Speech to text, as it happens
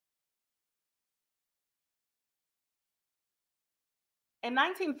In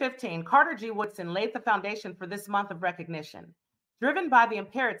 1915, Carter G. Woodson laid the foundation for this month of recognition, driven by the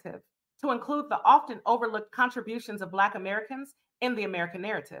imperative to include the often overlooked contributions of Black Americans in the American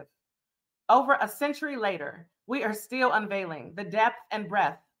narrative. Over a century later, we are still unveiling the depth and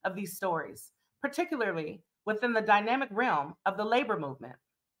breadth of these stories, particularly within the dynamic realm of the labor movement.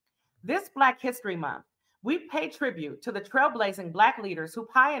 This Black History Month, we pay tribute to the trailblazing Black leaders who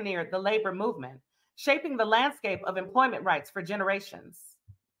pioneered the labor movement, shaping the landscape of employment rights for generations.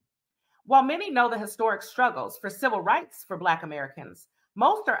 While many know the historic struggles for civil rights for Black Americans,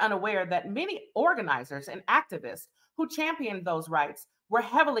 most are unaware that many organizers and activists who championed those rights were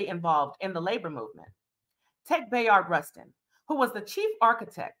heavily involved in the labor movement. Take Bayard Rustin, who was the chief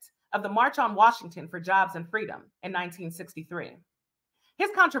architect of the March on Washington for Jobs and Freedom in 1963. His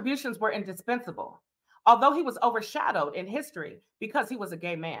contributions were indispensable, although he was overshadowed in history because he was a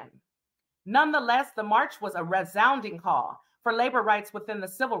gay man. Nonetheless, the march was a resounding call for labor rights within the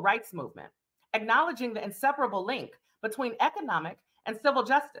civil rights movement, acknowledging the inseparable link between economic and civil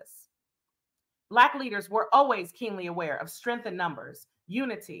justice. Black leaders were always keenly aware of strength in numbers,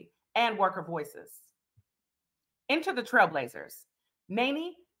 unity, and worker voices. Enter the trailblazers: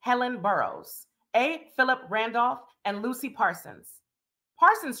 Nannie Helen Burroughs, A. Philip Randolph, and Lucy Parsons.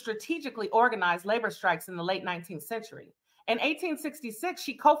 Parsons strategically organized labor strikes in the late 19th century. In 1866,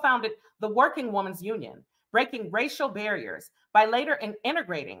 she co-founded the Working Women's Union, breaking racial barriers by later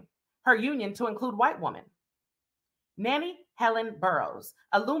integrating her union to include white women. Nannie Helen Burroughs,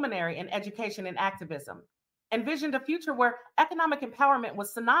 a luminary in education and activism, envisioned a future where economic empowerment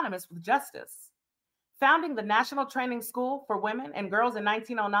was synonymous with justice. Founding the National Training School for Women and Girls in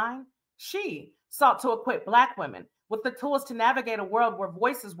 1909, she sought to equip Black women with the tools to navigate a world where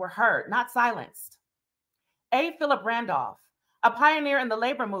voices were heard, not silenced. A. Philip Randolph, a pioneer in the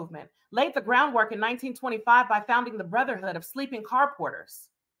labor movement, laid the groundwork in 1925 by founding the Brotherhood of Sleeping Car Porters,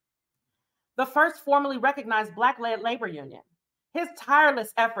 the first formally recognized Black-led labor union. His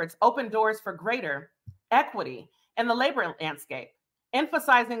tireless efforts opened doors for greater equity in the labor landscape,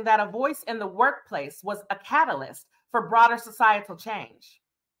 emphasizing that a voice in the workplace was a catalyst for broader societal change.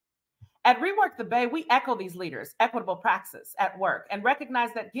 At ReWork the Bay, we echo these leaders' equitable praxis at work and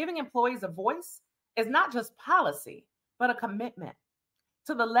recognize that giving employees a voice is not just policy, but a commitment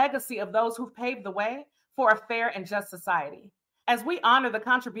to the legacy of those who've paved the way for a fair and just society. As we honor the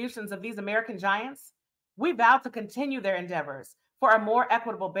contributions of these American giants, we vow to continue their endeavors for a more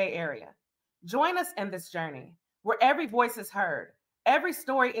equitable Bay Area. Join us in this journey where every voice is heard, every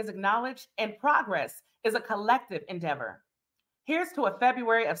story is acknowledged, and progress is a collective endeavor. Here's to a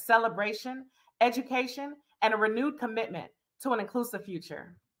February of celebration, education, and a renewed commitment to an inclusive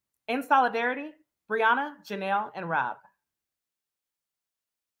future. In solidarity, Brianna, Janelle, and Rob.